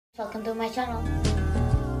Welcome to my channel.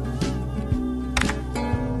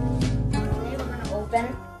 Today we're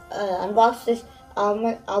gonna unbox this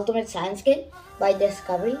Ultimate Science Kit by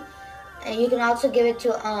Discovery, and you can also give it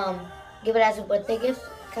as a birthday gift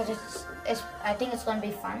because I think it's gonna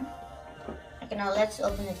be fun. Okay, now let's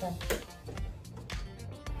open it up.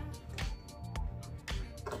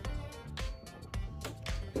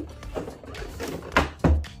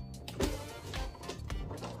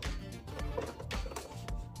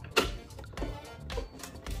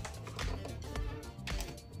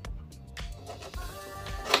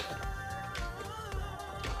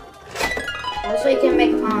 Also, you can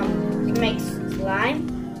make slime,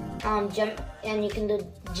 gem, and you can do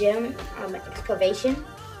gem excavation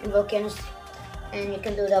and volcanoes, and you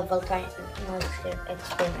can do the volcano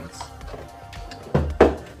experiments.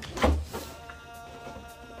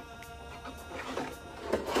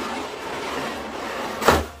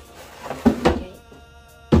 Okay.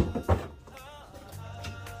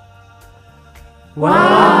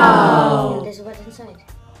 Wow! And this is what's inside.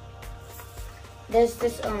 There's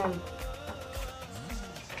this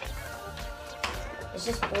It's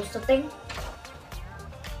just poster thing.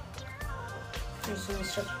 There's some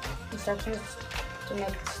instructions to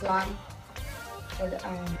make slime.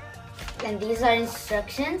 And these are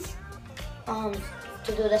instructions to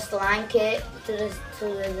do the slime kit, to do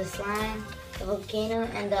the slime, the volcano,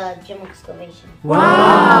 and the gem excavation.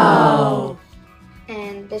 Wow!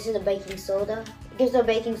 And this is the baking soda. It gives the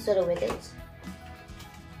baking soda with it.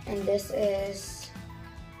 And this is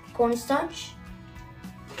cornstarch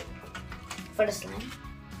for the slime.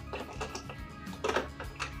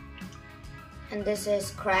 And this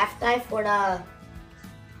is craft dye for the.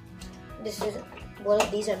 Both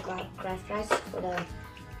of these are craft dyes for the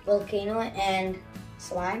volcano and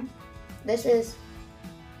slime. This is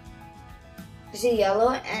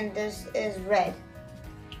yellow and this is red.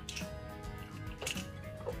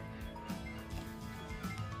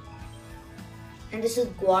 And this is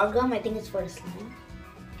guar gum, I think it's for the slime.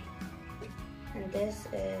 And this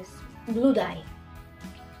is blue dye.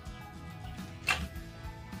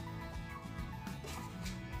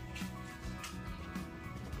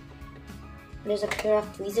 There's a pair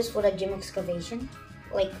of tweezers for the gem excavation,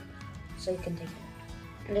 so you can take it.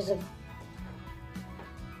 And there's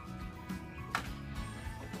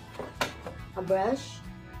a brush,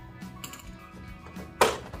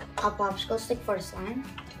 a popsicle stick for the slime,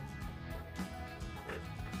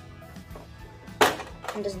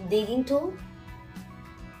 and this digging tool.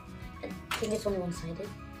 I think it's only one-sided.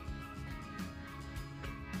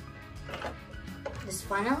 This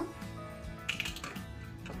funnel.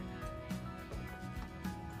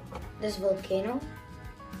 This volcano.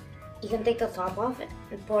 You can take the top off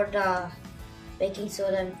and pour the baking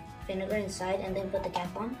soda and vinegar inside and then put the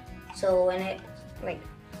cap on. So when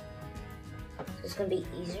it's gonna be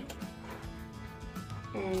easier.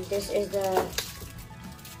 And this is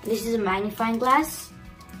a magnifying glass.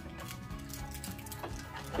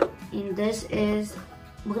 And this is,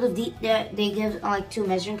 because they give two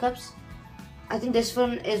measuring cups. I think this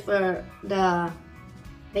one is for the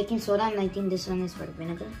baking soda and I think this one is for the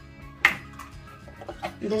vinegar.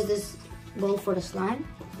 There's this bowl for the slime.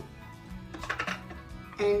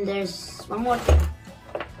 And there's one more thing.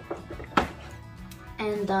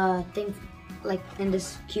 And the thing, in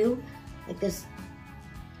this cube, this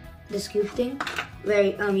cube thing, where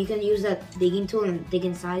you can use that digging tool and dig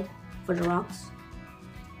inside for the rocks.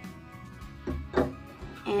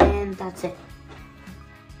 And that's it.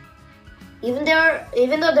 Even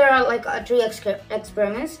though there are 3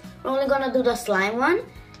 experiments, we're only gonna do the slime one.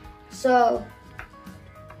 So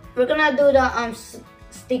we're gonna do the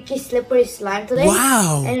sticky slippery slime today.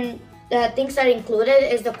 Wow! And the things that are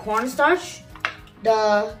included is the cornstarch,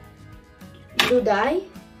 the blue dye,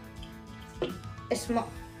 a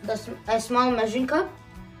small measuring cup,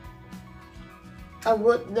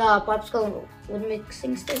 the popsicle wood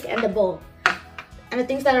mixing stick, and the bowl. And the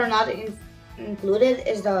things that are not included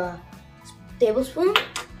is the tablespoon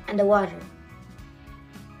and the water.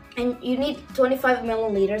 And you need 25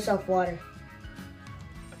 milliliters of water.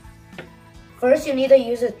 First, you need to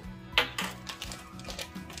use it.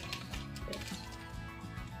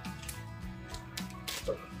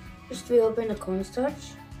 First, we open the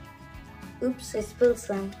cornstarch. Oops, I spilled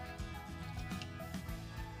some.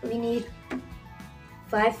 We need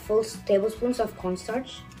 5 full tablespoons of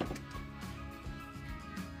cornstarch.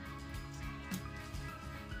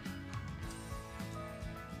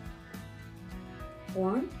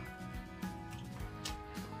 One.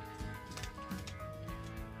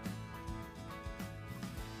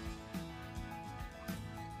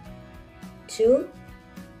 2,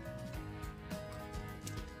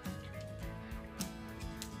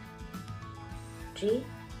 3,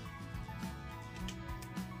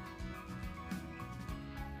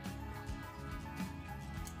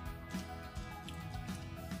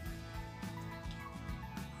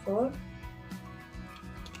 4,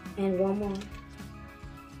 and one more.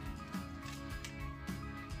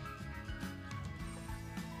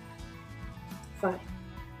 5.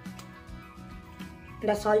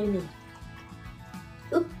 That's all you need.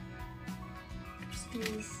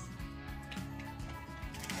 Oopsies.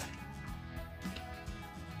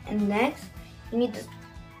 And next, you need to.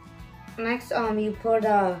 You pour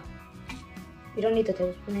the. You don't need the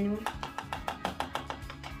tablespoon anymore.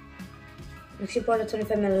 Next, you pour the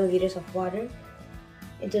 25 milliliters of water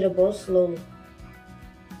into the bowl slowly.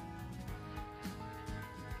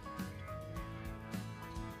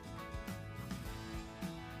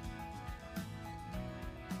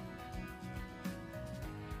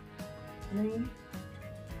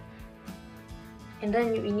 And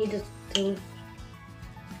then you need to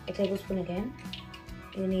a tablespoon again.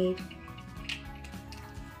 You need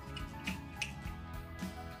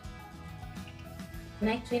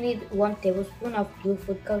next we need 1 tablespoon of blue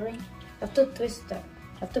food coloring. You have to twist that.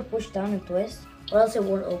 You have to push down and twist, or else it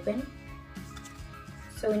won't open.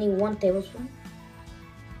 So we need 1 tablespoon.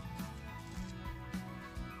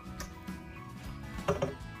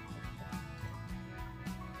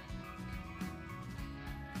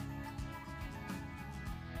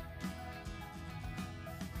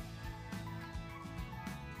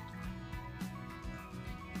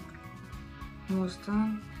 Almost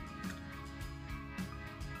done.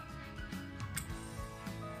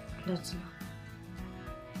 That's enough.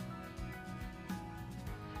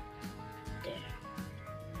 There.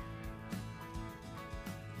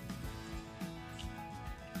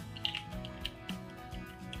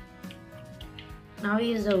 Now we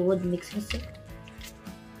use a wood mixing stick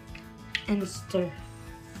and stir.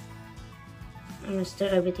 I'm gonna stir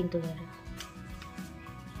everything together.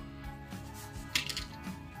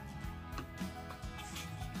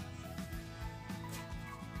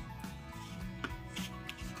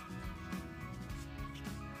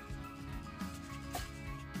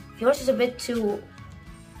 Yours is a bit too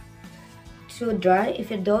dry.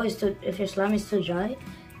 If your slime is too dry,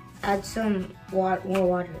 add some more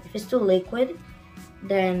water. If it's too liquid,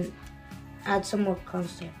 then add some more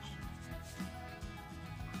cornstarch.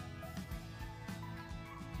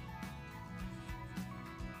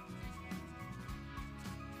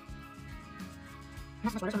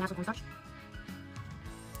 Not so much water, so add some cornstarch.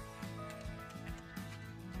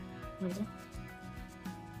 What is it?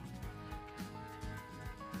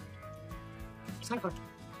 It's kind of hard.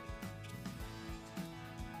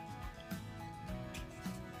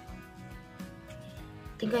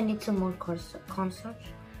 I think I need some more cornstarch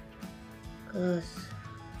because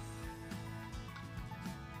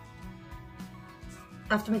I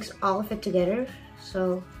have to mix all of it together.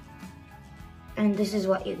 So, and this is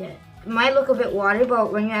what you get. It might look a bit watery,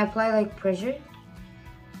 but when you apply like pressure,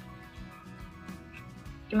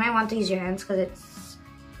 you might want to use your hands because it's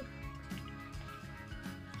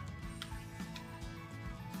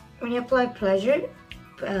when you apply pressure,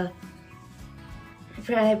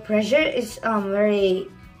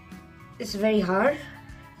 it's very hard.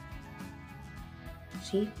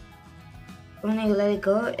 See, when you let it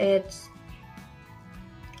go, it's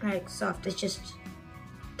like soft. It just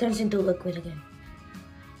turns into liquid again.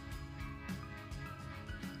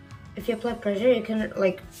 If you apply pressure, you can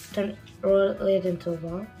like roll it into a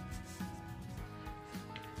ball.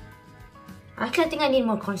 Actually, I think I need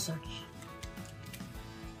more cornstarch.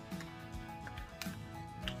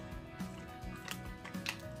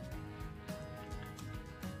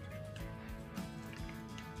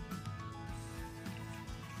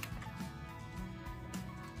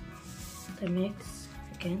 The mix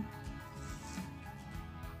again.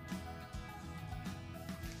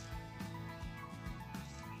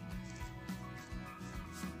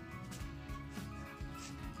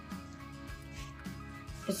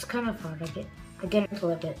 It's kind of hard. I get into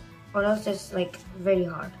a bit, or else it's like very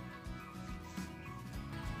hard.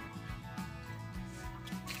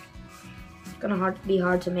 It's gonna be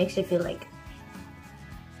hard to mix if you like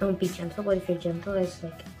don't be gentle, but if you're gentle, it's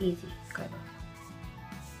like easy, kind of.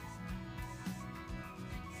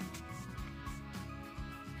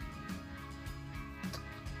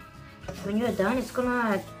 When you're done,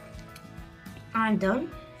 I'm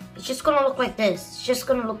done. It's just gonna look like this. It's just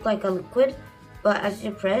gonna look like a liquid, but as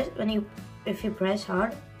you press, if you press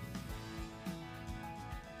hard,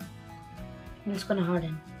 it's gonna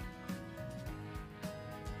harden.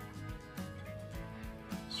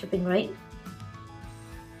 Stripping right.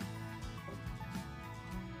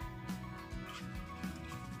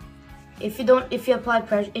 if you apply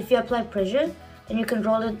pressure, then you can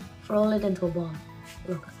roll it into a ball.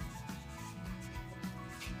 Look.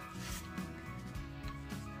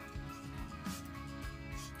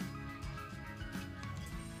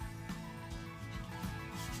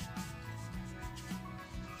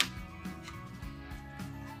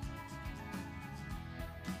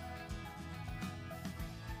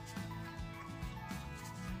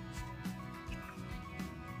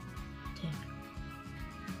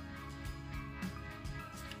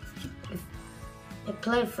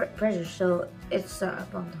 Apply pressure, so it's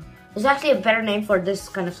there's actually a better name for this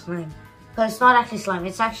kind of slime, but it's not actually slime.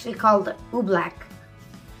 It's actually called oobleck.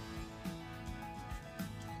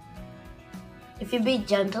 If you be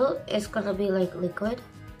gentle, it's gonna be like liquid.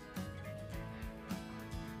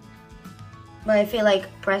 But if you like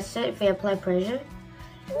press it, if you apply pressure,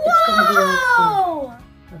 it's gonna be like slime.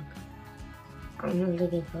 Look, I'm gonna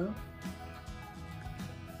let it go.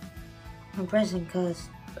 I'm pressing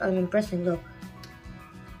look.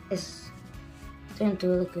 It's going to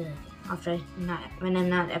look good after when I'm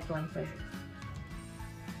not applying pressure.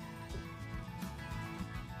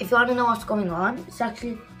 If you want to know what's going on, it's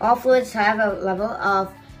actually all fluids have a level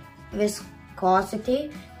of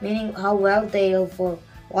viscosity, meaning how well they'll flow.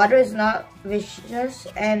 Water is not viscous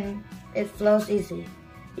and it flows easily.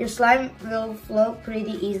 Your slime will flow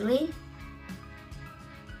pretty easily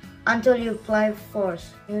until you apply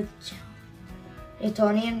force,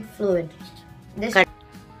 Newtonian fluid.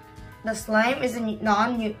 The slime is a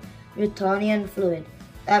non-Newtonian fluid.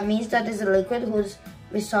 That means that it's a liquid whose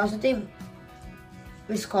viscosity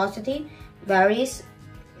varies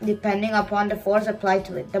depending upon the force applied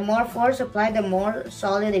to it. The more force applied, the more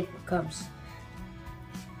solid it becomes.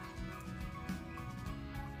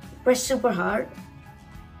 Press super hard.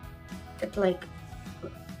 It's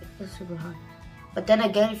super hard. But then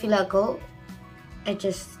again, if you let go, it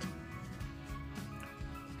just...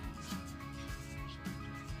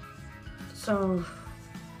 So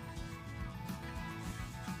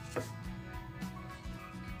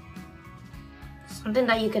something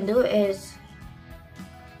that you can do is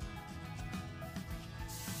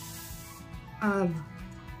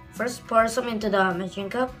first pour some into the measuring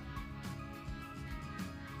cup.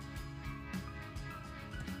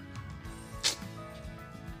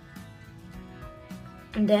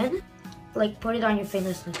 And then like put it on your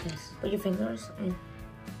fingers like this. Put your fingers and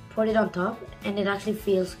put it on top, and it actually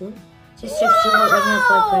feels good. Just shift sugar when you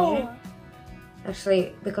apply pressure.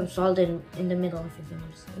 Actually becomes solid in the middle of your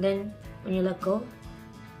fingers. And then when you let go,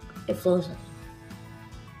 it flows again.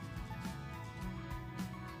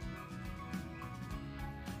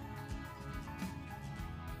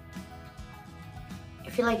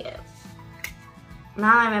 If you like it.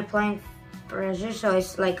 Now I'm applying pressure, so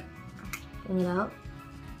it's like pulling it out.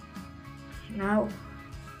 Now,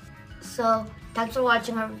 so thanks for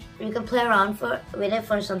watching. You can play around with it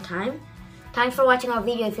for some time. Thanks for watching our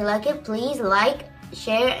video. If you like it, please like,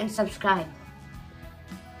 share, and subscribe.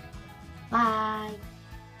 Bye.